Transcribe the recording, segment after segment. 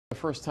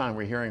first time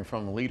we're hearing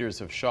from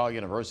leaders of Shaw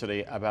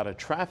University about a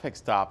traffic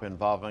stop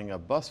involving a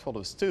bus full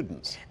of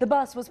students. The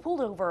bus was pulled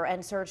over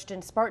and searched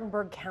in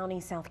Spartanburg County,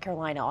 South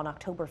Carolina on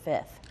October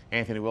 5th.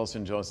 Anthony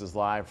Wilson joins us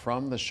live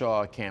from the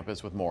Shaw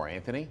campus with more.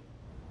 Anthony?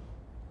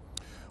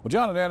 Well,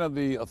 John and Anna,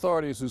 the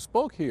authorities who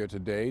spoke here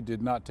today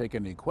did not take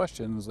any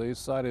questions. They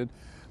cited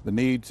the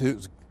need to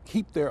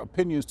keep their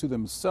opinions to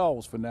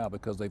themselves for now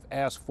because they've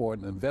asked for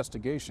an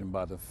investigation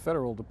by the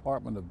Federal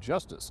Department of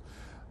Justice.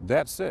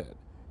 That said,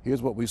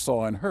 here's what we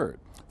saw and heard.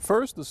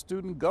 First, the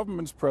student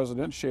government's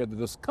president shared the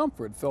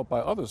discomfort felt by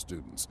other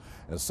students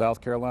as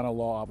South Carolina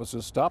law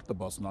officers stopped the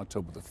bus on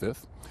October the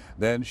 5th.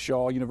 Then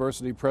Shaw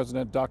University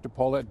President Dr.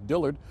 Paulette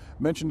Dillard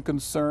mentioned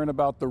concern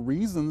about the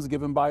reasons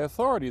given by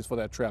authorities for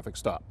that traffic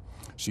stop.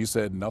 She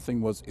said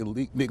nothing was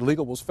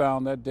illegal was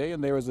found that day,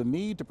 and there is a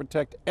need to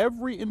protect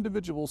every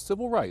individual's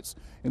civil rights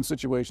in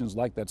situations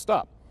like that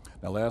stop.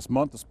 Now, last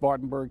month, the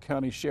Spartanburg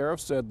County Sheriff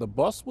said the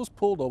bus was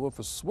pulled over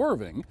for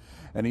swerving,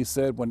 and he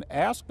said when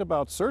asked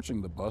about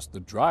searching the bus, the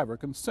driver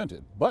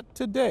consented. But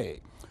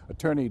today,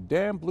 Attorney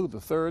Dan Blue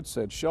III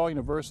said Shaw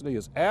University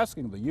is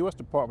asking the U.S.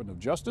 Department of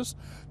Justice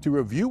to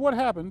review what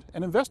happened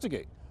and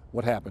investigate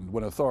what happened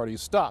when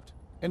authorities stopped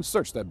and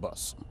searched that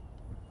bus.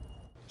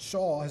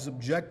 Shaw has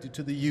objected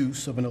to the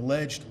use of an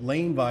alleged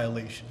lane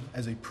violation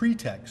as a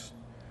pretext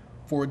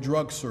for a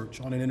drug search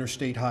on an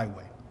interstate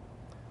highway.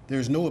 There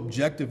is no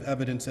objective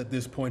evidence at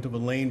this point of a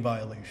lane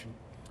violation,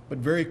 but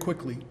very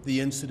quickly the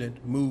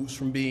incident moves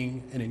from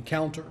being an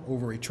encounter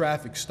over a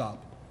traffic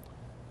stop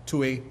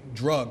to a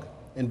drug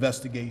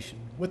investigation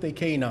with a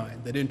canine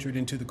that entered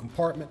into the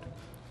compartment,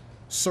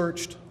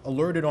 searched,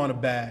 alerted on a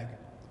bag.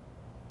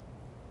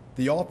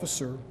 The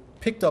officer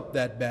picked up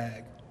that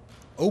bag,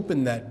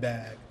 opened that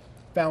bag,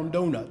 found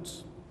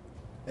donuts,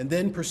 and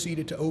then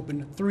proceeded to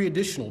open 3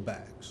 additional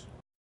bags.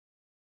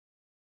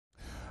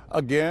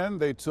 Again,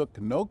 they took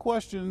no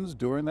questions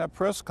during that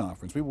press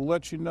conference. We will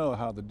let you know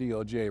how the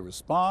DOJ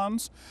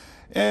responds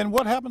and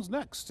what happens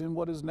next in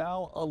what is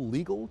now a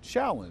legal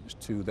challenge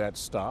to that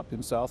stop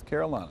in South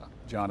Carolina.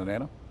 John and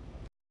Anna.